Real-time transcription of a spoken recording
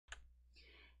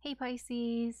Hey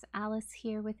Pisces, Alice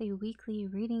here with a weekly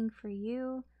reading for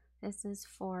you. This is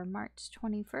for March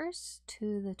 21st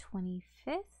to the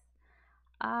 25th.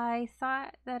 I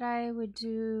thought that I would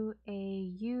do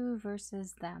a you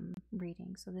versus them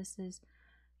reading. So this is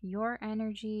your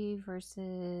energy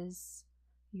versus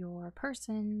your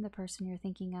person, the person you're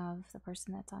thinking of, the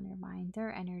person that's on your mind,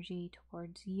 their energy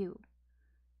towards you.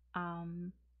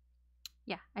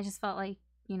 Yeah, I just felt like,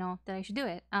 that I should do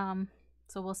it.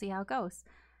 So we'll see how it goes.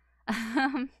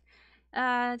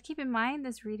 Keep in mind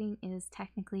this reading is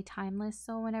technically timeless,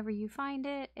 so whenever you find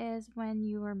it is when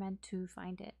you were meant to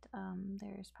find it.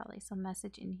 There's probably some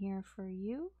message in here for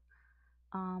you.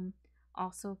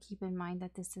 Also keep in mind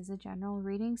that this is a general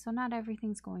reading, so not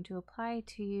everything's going to apply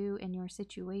to you in your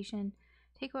situation.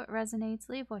 Take what resonates,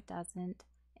 leave what doesn't,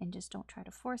 and just don't try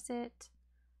to force it.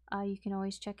 You can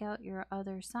always check out your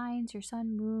other signs, your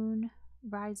sun, moon,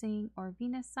 rising, or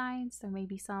Venus signs. There may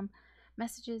be some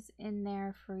messages in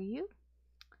there for you.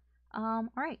 All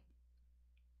right.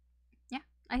 Yeah,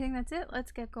 I think that's it.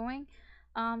 Let's get going.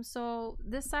 So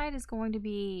this side is going to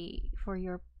be for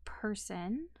your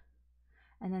person,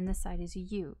 and then this side is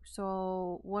you.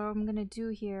 So what I'm going to do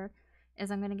here is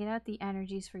I'm going to get out the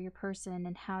energies for your person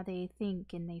and how they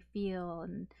think and they feel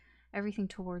and everything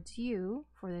towards you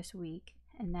for this week,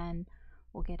 and then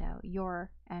we'll get out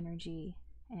your energy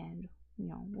and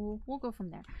we'll go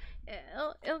from there.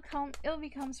 It'll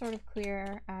become sort of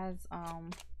clear as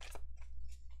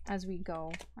we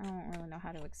go. I don't really know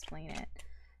how to explain it.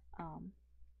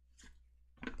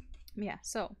 Yeah,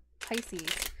 so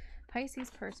Pisces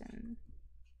person.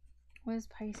 What is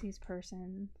Pisces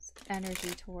person's energy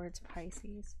towards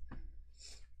Pisces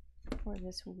for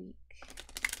this week?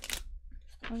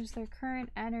 What is their current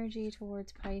energy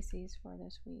towards Pisces for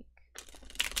this week?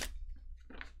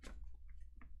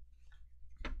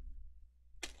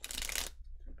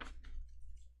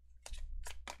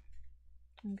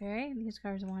 Okay, these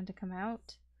cards wanted to come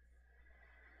out.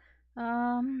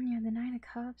 Yeah, the Nine of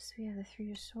Cups. We have the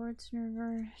Three of Swords in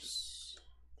reverse.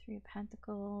 Three of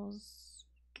Pentacles.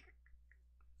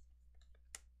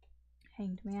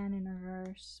 Hanged Man in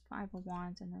reverse. Five of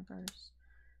Wands in reverse.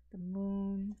 The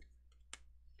Moon.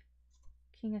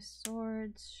 King of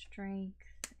Swords, Strength,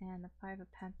 and the Five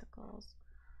of Pentacles.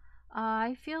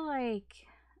 I feel like,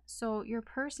 so your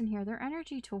person here, their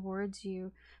energy towards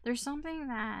you, there's something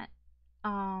that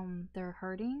they're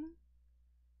hurting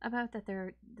about, that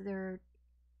they're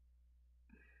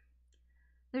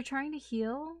trying to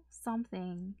heal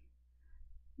something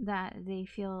that they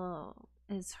feel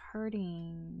is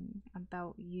hurting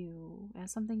about you. It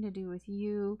has something to do with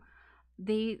you.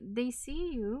 They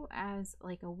see you as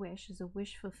like a wish, as a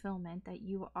wish fulfillment, that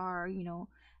you are,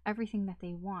 everything that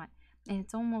they want. And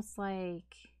it's almost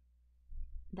like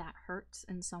that hurts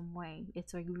in some way.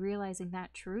 It's like realizing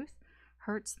that truth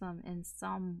hurts them in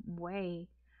some way.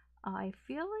 I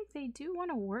feel like they do want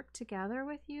to work together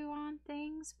with you on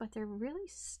things, but they're really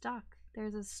stuck.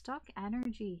 There's a stuck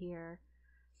energy here.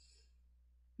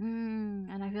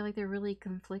 And I feel like they're really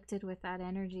conflicted with that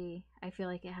energy. I feel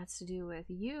like it has to do with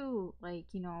you. Like,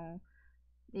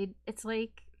 it's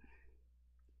like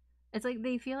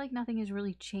they feel like nothing is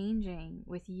really changing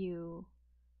with you,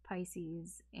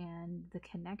 Pisces, and the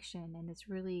connection. And it's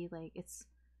really like,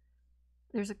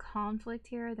 there's a conflict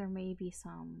here. There may be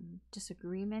some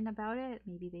disagreement about it.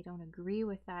 Maybe they don't agree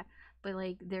with that, but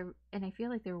like and I feel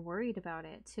like they're worried about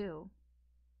it too.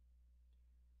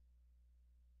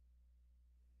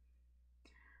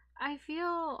 I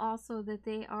feel also that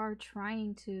they are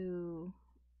trying to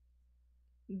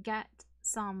get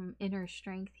some inner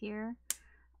strength here,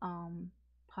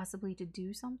 possibly to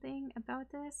do something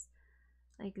about this.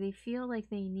 Like they feel like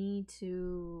they need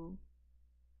to,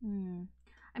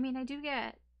 I mean, I do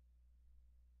get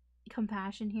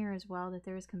compassion here as well, that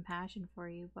there is compassion for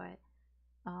you, but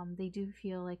they do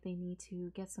feel like they need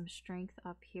to get some strength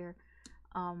up here.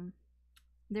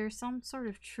 There's some sort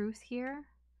of truth here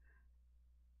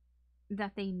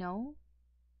that they know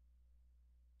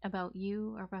about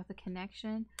you or about the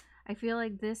connection. I feel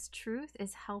like this truth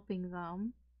is helping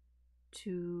them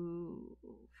to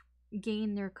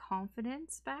gain their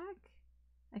confidence back.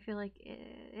 I feel like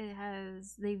it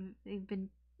has, they've been,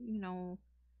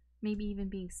 maybe even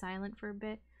being silent for a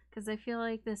bit, because I feel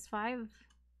like this five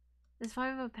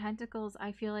of Pentacles,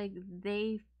 I feel like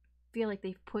they feel like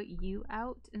they've put you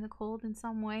out in the cold in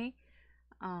some way.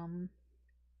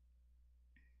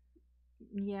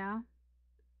 Yeah.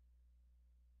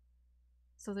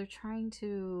 So they're trying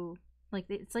to, like,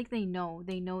 it's like they know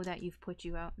that you've put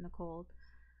you out in the cold.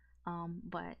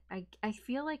 But I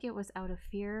feel like it was out of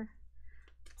fear.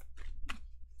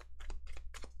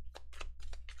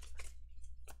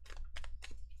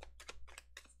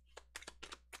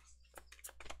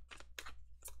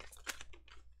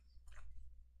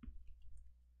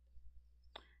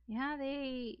 Yeah,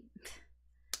 they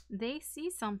see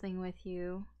something with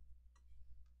you.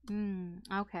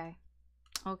 Okay.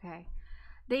 Okay.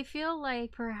 They feel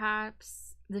like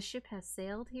perhaps the ship has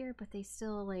sailed here, but they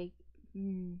still like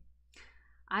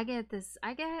I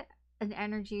get an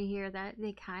energy here that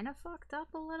they kind of fucked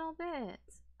up a little bit.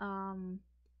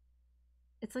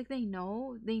 It's like they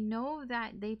know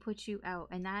that they put you out,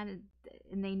 and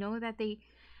they know that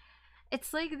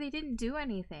it's like they didn't do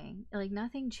anything. Like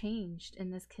nothing changed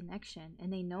in this connection,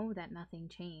 and they know that nothing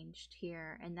changed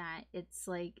here, and that it's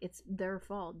like it's their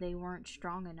fault. They weren't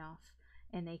strong enough,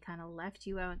 and they kind of left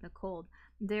you out in the cold.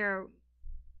 They're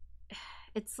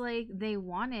it's like they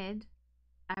wanted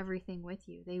everything with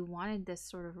you. They wanted this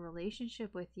sort of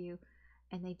relationship with you,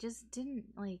 and they just didn't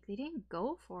they didn't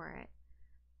go for it.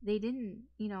 They didn't,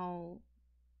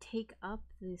 take up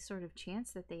the sort of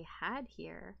chance that they had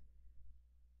here.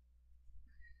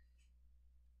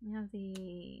 We have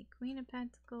the Queen of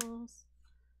Pentacles.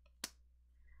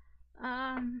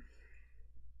 I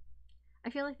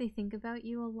feel like they think about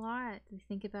you a lot. They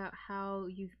think about how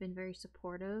you've been very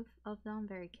supportive of them,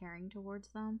 very caring towards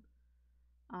them.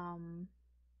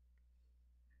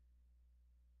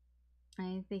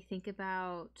 They think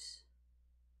about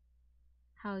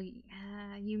how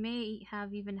you may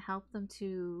have even helped them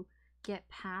to get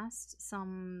past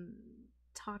some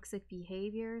toxic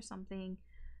behavior, something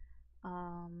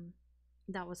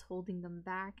that was holding them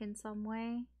back in some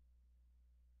way.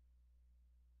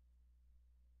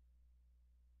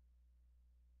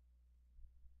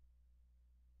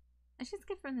 I just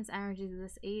get from this energy that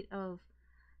this Eight of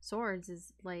Swords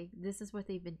is like, this is what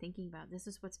they've been thinking about. This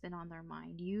is what's been on their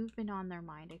mind. You've been on their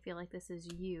mind. I feel like this is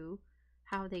you,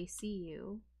 how they see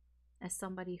you as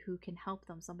somebody who can help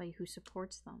them, somebody who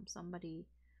supports them, somebody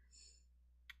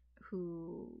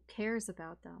who cares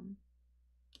about them.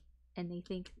 And they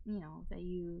think, that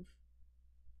you've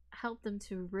helped them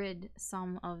to rid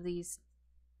some of these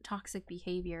toxic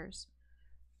behaviors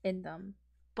in them.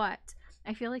 But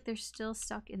I feel like they're still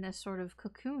stuck in this sort of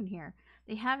cocoon here.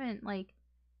 They haven't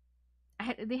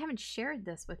they haven't shared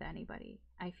this with anybody.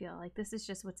 I feel like this is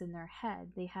just what's in their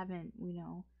head. They haven't,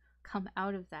 come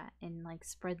out of that and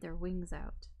spread their wings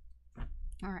out.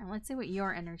 All right, let's see what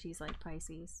your energy's like,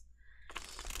 Pisces.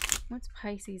 What's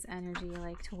Pisces energy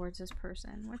like towards this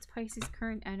person? What's Pisces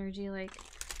current energy like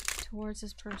towards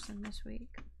this person this week?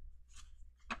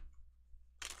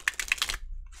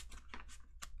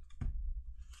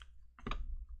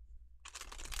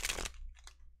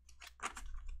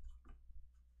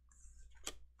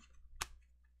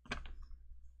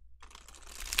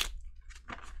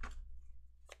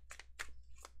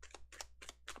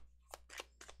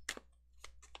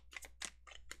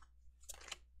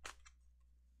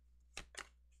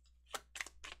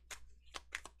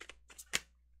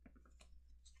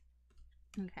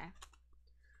 Okay.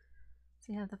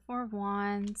 So you have the Four of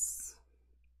Wands,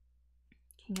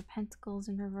 King of Pentacles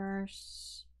in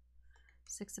reverse,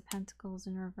 Six of Pentacles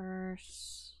in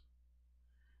reverse,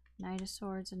 Knight of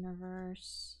Swords in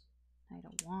reverse, Knight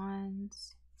of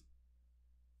Wands,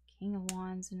 King of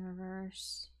Wands in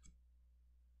reverse,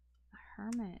 the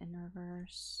Hermit in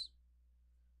reverse,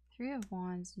 Three of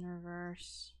Wands in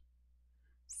reverse,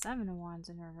 Seven of Wands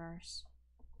in reverse.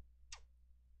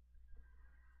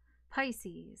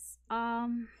 Pisces. I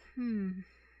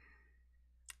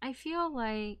feel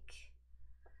like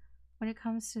when it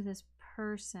comes to this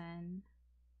person,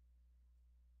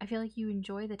 I feel like you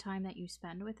enjoy the time that you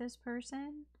spend with this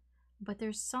person, but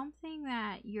there's something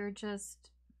that you're just...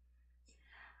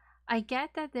 I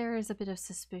get that there is a bit of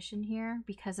suspicion here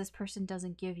because this person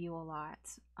doesn't give you a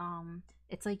lot.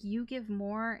 It's like you give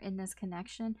more in this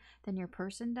connection than your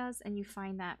person does, and you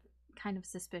find that kind of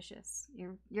suspicious.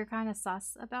 You're kind of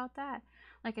sus about that.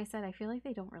 Like I said, I feel like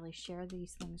they don't really share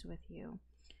these things with you.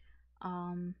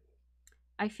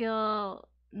 I feel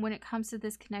when it comes to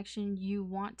this connection, you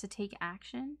want to take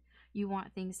action. You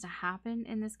want things to happen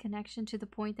in this connection to the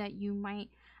point that you might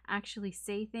actually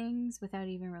say things without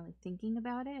even really thinking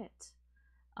about it.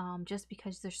 Just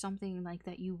because there's something like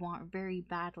that you want very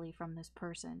badly from this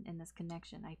person in this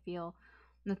connection. I feel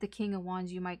with the King of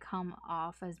Wands, you might come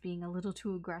off as being a little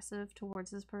too aggressive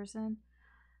towards this person.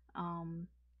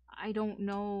 I don't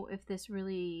know if this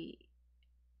really...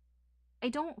 I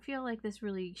don't feel like this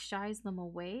really shies them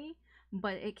away,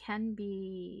 but it can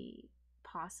be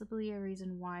possibly a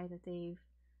reason why that they've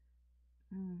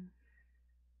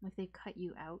they've cut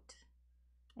you out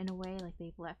in a way, like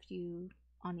they've left you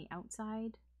on the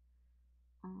outside.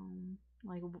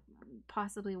 Like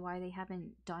possibly why they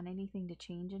haven't done anything to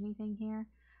change anything here.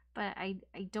 But I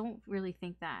don't really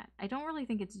think that. I don't really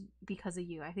think it's because of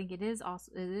you. I think it is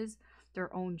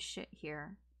their own shit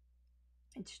here.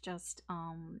 It's just,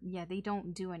 yeah, they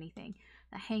don't do anything.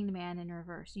 The Hanged Man in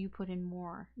reverse, you put in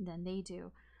more than they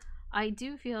do. I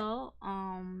do feel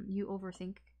you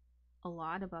overthink a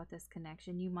lot about this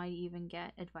connection. You might even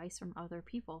get advice from other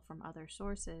people, from other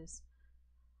sources,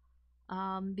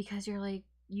 because you're like,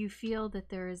 you feel that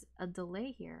there is a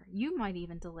delay here. You might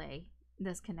even delay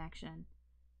this connection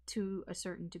to a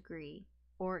certain degree,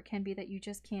 or it can be that you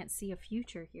just can't see a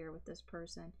future here with this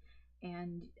person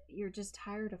and you're just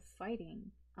tired of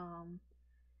fighting.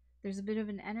 There's a bit of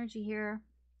an energy here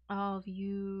of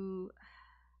you,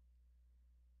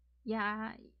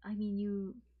 yeah, I mean,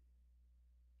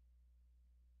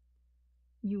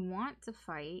 you want to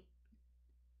fight,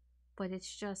 but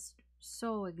it's just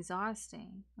so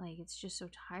exhausting. Like, it's just so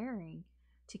tiring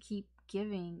to keep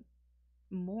giving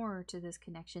more to this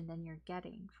connection than you're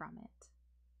getting from it.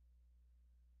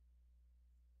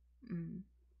 Mm.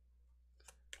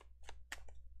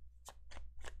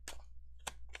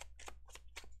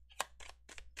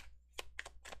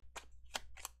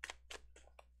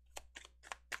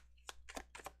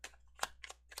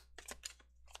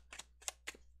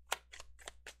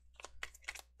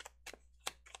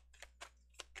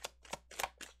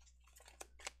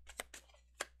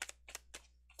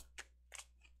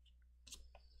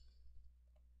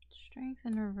 Strength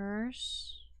in reverse.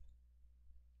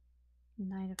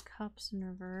 Knight of Cups in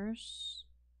reverse.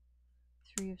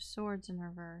 Three of Swords in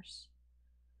reverse.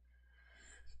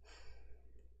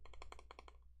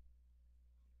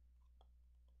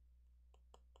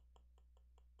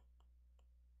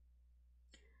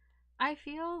 I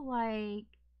feel like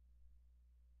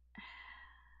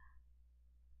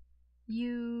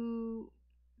you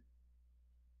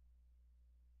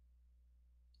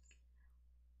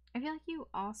I feel like you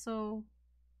also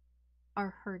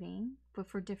are hurting, but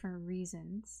for different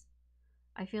reasons.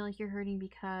 I feel like you're hurting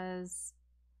because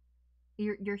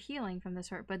you're healing from this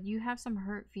hurt, but you have some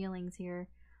hurt feelings here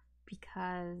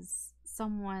because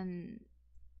someone,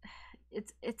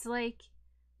 it's like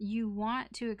you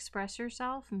want to express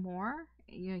yourself more.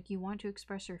 You want to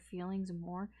express your feelings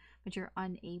more, but you're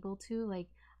unable to. Like,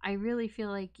 I really feel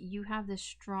like you have this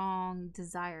strong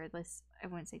desire. This, I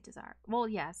wouldn't say desire. Well,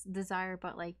 yes, desire,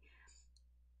 but like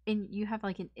you have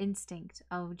like an instinct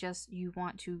of just you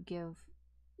want to give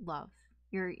love.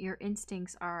 Your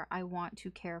instincts are, I want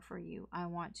to care for you, I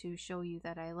want to show you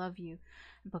that I love you,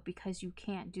 but because you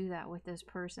can't do that with this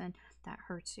person, that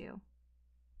hurts you.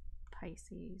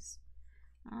 Pisces.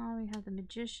 Oh, we have the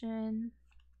Magician,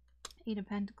 Eight of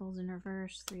Pentacles in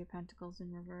reverse, Three of Pentacles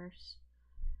in reverse.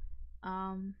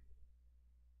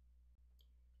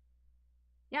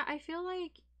 Yeah, I feel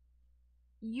like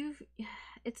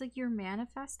it's like you're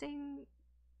manifesting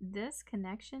this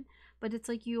connection, but it's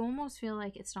like you almost feel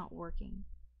like it's not working.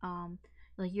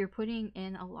 Like you're putting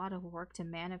in a lot of work to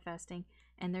manifesting,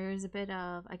 and there's a bit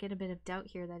of, I get a bit of doubt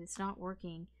here that it's not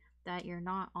working, that you're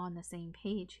not on the same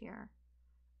page here.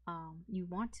 You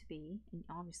want to be, and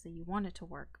obviously you want it to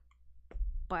work,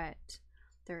 but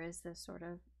there is this sort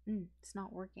of it's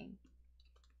not working.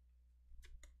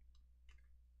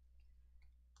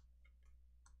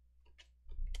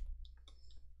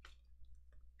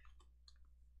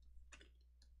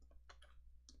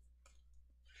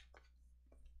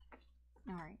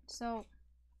 All right, so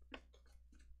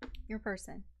your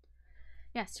person.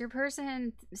 Yes, your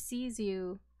person sees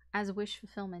you as wish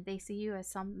fulfillment. They see you as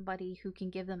somebody who can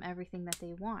give them everything that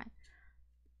they want.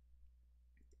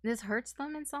 This hurts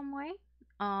them in some way.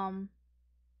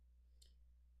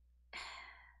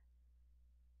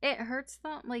 It hurts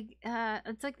them, like,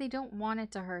 it's like they don't want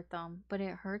it to hurt them, but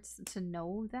it hurts to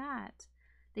know that.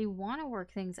 They want to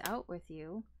work things out with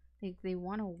you. They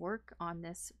want to work on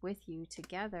this with you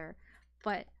together,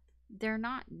 but they're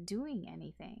not doing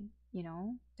anything, you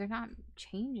know? They're not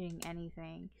changing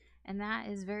anything, and that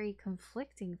is very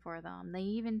conflicting for them. They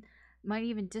even might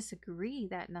even disagree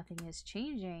that nothing is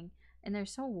changing, and they're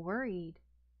so worried.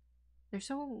 There's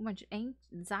so much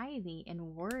anxiety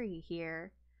and worry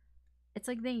here. It's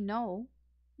like they know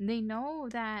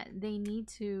that they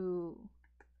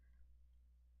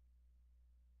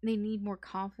need more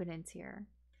confidence here.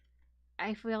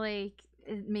 I feel like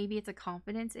maybe it's a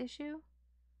confidence issue.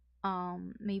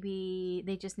 Maybe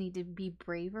they just need to be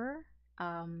braver.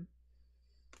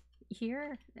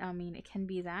 Here, I mean, it can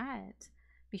be that,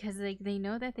 because they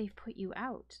know that they've put you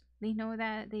out. They know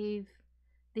that they've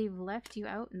left you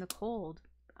out in the cold,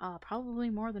 probably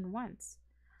more than once.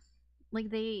 Like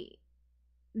they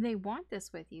want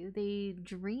this with you. They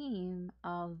dream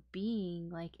of being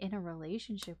like in a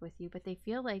relationship with you, but they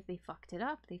feel like they fucked it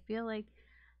up. They feel like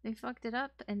they fucked it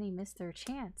up and they missed their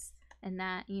chance. And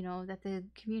that, you know, that the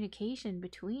communication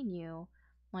between you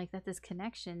like that this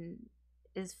connection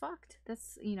is fucked.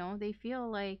 That's, you know, they feel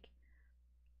like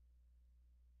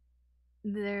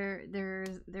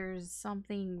there's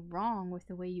something wrong with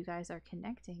the way you guys are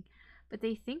connecting. But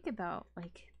they think about,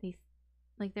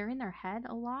 like they're in their head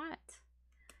a lot,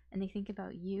 and they think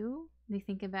about you. They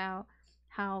think about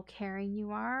how caring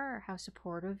you are, or how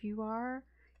supportive you are,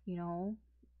 you know.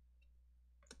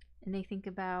 And they think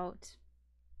about,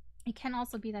 it can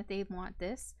also be that they want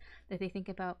this, that they think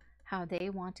about how they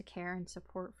want to care and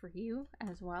support for you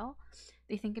as well.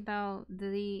 They think about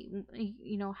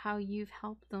you know, how you've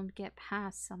helped them get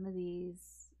past some of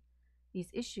these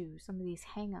issues, some of these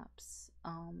hang-ups,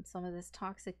 some of this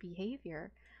toxic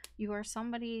behavior. You are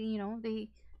somebody, you know, they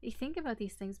think about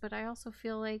these things, but I also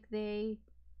feel like they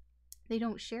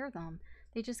don't share them.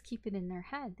 They just keep it in their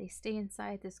head. They stay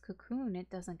inside this cocoon. It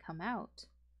doesn't come out.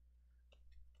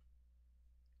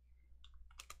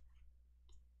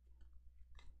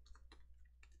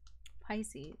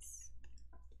 Pisces.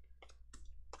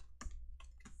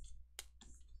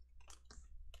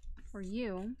 For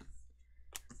you,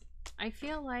 I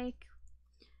feel like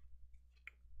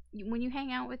when you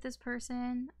hang out with this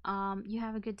person, you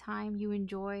have a good time, you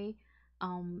enjoy,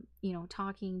 you know,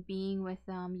 talking, being with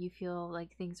them. You feel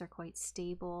like things are quite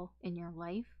stable in your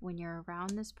life when you're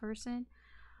around this person.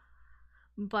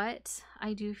 But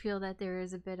I do feel that there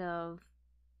is a bit of,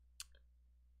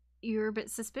 you're a bit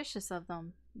suspicious of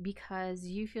them because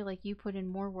you feel like you put in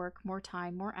more work, more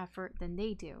time, more effort than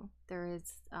they do. There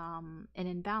is an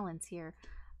imbalance here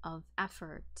of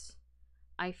effort.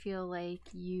 I feel like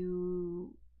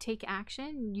you take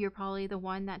action. You're probably the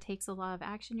one that takes a lot of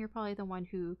action. You're probably the one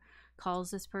who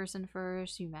calls this person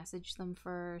first, you message them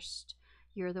first.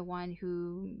 You're the one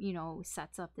who, you know,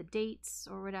 sets up the dates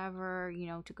or whatever, you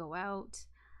know, to go out.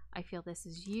 I feel this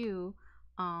is you.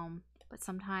 But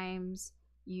sometimes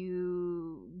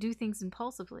you do things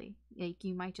impulsively. Like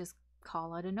you might just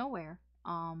call out of nowhere.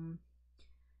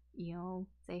 You know,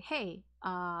 say, hey,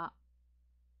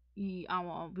 you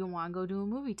want to go do a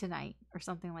movie tonight or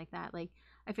something like that. Like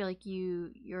I feel like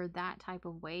you're that type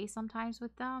of way sometimes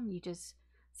with them. You just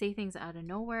say things out of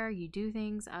nowhere, you do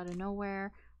things out of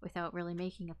nowhere without really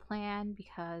making a plan,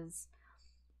 because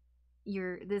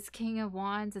you're this King of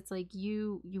Wands. It's like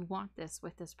you want this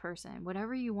with this person.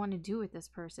 Whatever you want to do with this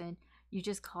person, you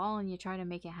just call and you try to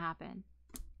make it happen.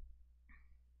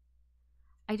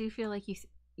 I do feel like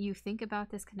you think about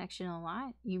this connection a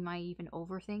lot. You might even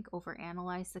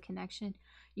overanalyze the connection.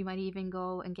 You might even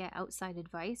go and get outside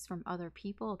advice from other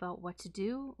people about what to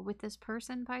do with this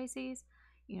person, Pisces.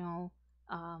 You know,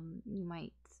 you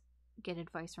might get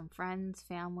advice from friends,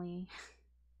 family,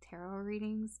 tarot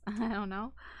readings. I don't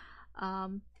know.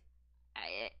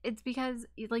 It's because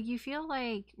like you feel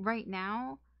like right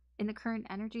now in the current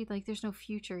energy, like there's no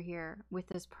future here with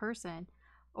this person,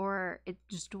 or it's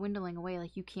just dwindling away.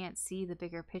 Like you can't see the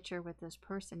bigger picture with this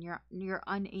person. You're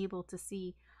unable to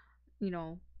see, you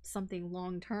know, something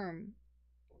long term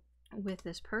with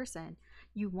this person.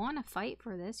 You want to fight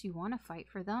for this, you want to fight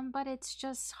for them, but it's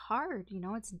just hard. You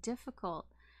know, it's difficult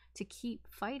to keep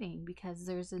fighting because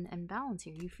there's an imbalance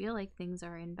here. You feel like things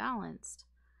are imbalanced.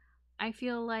 I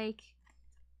feel like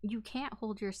you can't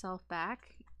hold yourself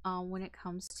back when it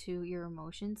comes to your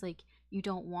emotions. Like you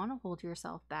don't want to hold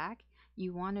yourself back.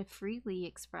 You want to freely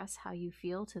express how you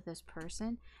feel to this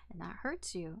person, and that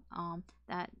hurts you.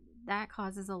 That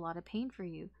causes a lot of pain for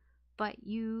you, but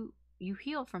you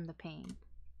heal from the pain.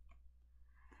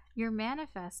 You're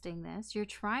manifesting this. You're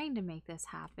trying to make this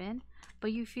happen,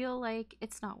 but you feel like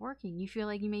it's not working. You feel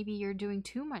like maybe you're doing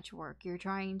too much work. You're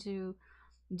trying to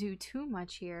do too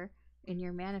much here in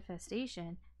your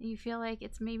manifestation, and you feel like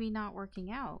it's maybe not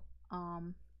working out.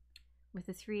 With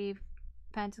the Three of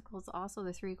Pentacles, also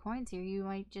the Three Coins here, you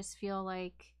might just feel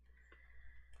like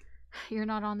you're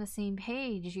not on the same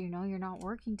page. You know, you're not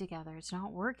working together. It's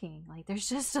not working. Like there's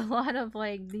just a lot of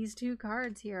like these two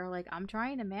cards here, like I'm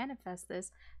trying to manifest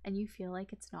this and you feel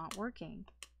like it's not working.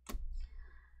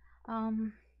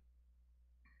 I'll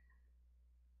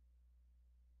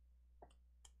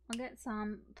get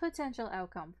some potential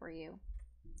outcome for you.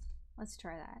 Let's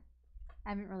try that. I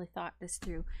haven't really thought this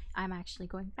through. I'm actually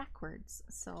going backwards.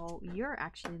 So you're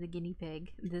actually the guinea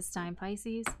pig this time,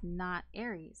 Pisces, not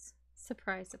Aries.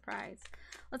 Surprise, surprise.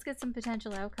 Let's get some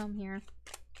potential outcome here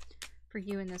for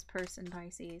you and this person,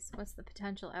 Pisces. What's the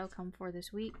potential outcome for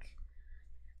this week?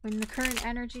 In the current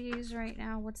energies right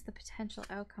now, what's the potential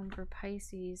outcome for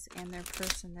Pisces and their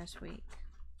person this week?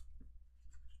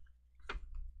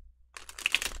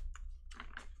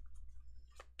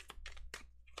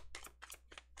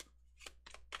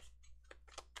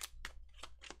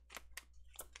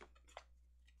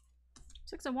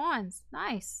 Six of Wands.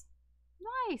 Nice.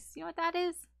 Nice. You know what that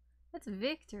is? That's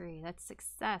victory. That's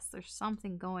success. There's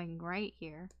something going right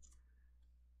here.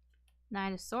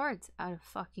 Knight of Swords. Out of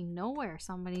fucking nowhere.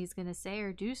 Somebody's gonna say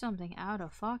or do something out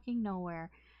of fucking nowhere.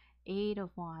 Eight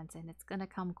of Wands. And it's gonna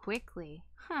come quickly.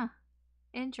 Huh.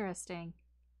 Interesting.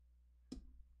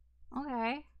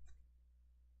 Okay.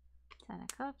 Ten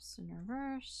of Cups in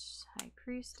reverse. High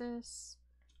Priestess.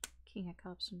 King of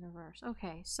Cups in reverse.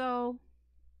 Okay, so...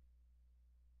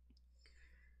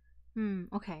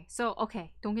 okay. So,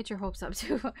 okay. Don't get your hopes up,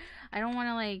 too. I don't want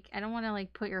to,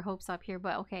 put your hopes up here,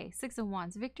 but okay. Six of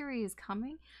Wands. Victory is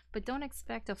coming, but don't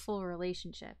expect a full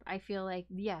relationship. I feel like,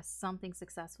 yes, something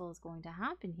successful is going to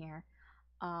happen here.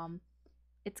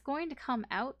 It's going to come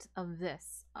out of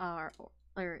this,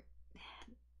 or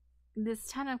this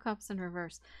Ten of Cups in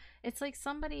reverse. It's like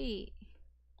somebody,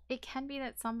 it can be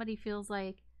that somebody feels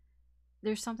like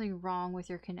there's something wrong with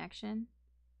your connection.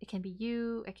 It can be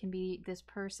you, it can be this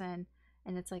person,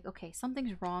 and it's like, okay,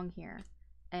 something's wrong here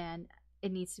and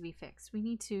it needs to be fixed. We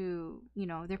need to, you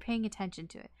know, they're paying attention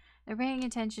to it. They're paying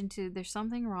attention to, there's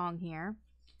something wrong here.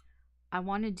 I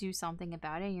want to do something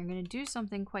about it. You're going to do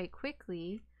something quite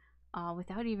quickly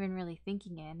without even really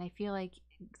thinking it. And I feel like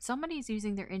somebody's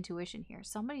using their intuition here.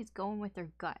 Somebody's going with their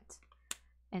gut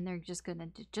and they're just going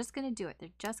to do it. They're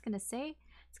just going to say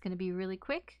it's going to be really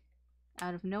quick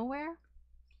out of nowhere.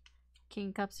 King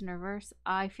of Cups in reverse.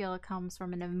 I feel it comes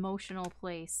from an emotional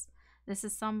place. This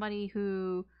is somebody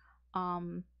who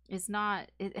is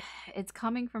not, it's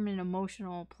coming from an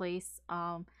emotional place.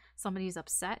 Somebody's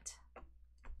upset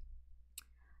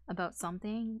about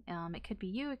something. It could be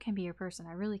you, it can be your person.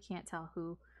 I really can't tell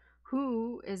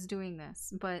who is doing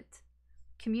this, but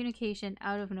communication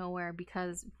out of nowhere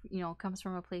because, you know, it comes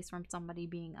from a place from somebody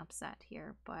being upset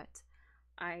here. But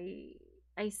I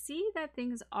see that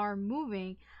things are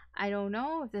moving. I don't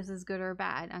know if this is good or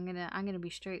bad. I'm gonna be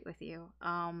straight with you.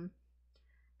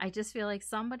 I just feel like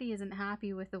somebody isn't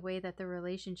happy with the way that the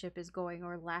relationship is going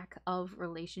or lack of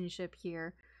relationship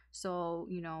here. So,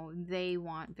 you know, they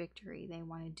want victory. They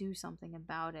want to do something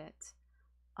about it.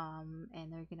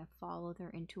 And they're gonna follow their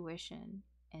intuition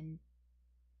and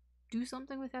do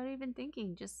something without even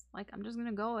thinking. Just like, I'm just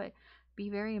gonna go it. Be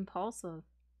very impulsive.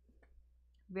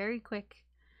 Very quick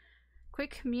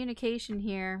communication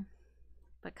here,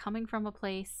 but coming from a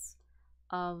place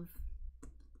of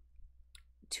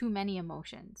too many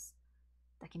emotions.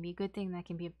 That can be a good thing, that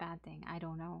can be a bad thing. I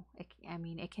don't know. I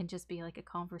mean, it can just be like a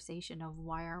conversation of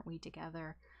why aren't we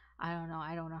together? I don't know.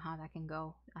 I don't know how that can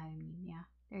go. I mean, yeah,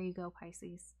 there you go,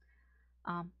 Pisces.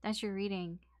 That's your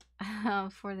reading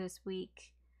for this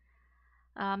week.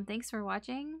 Thanks for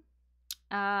watching.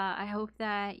 I hope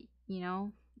that, you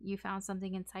know, you found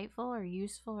something insightful or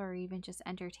useful or even just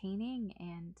entertaining.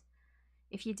 And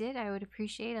if you did, I would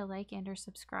appreciate a like and or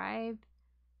subscribe,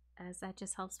 as that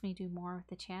just helps me do more with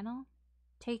the channel.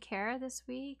 Take care this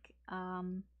week.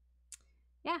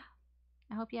 Yeah,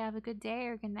 I hope you have a good day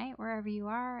or good night wherever you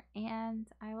are, and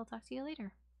I will talk to you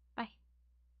later.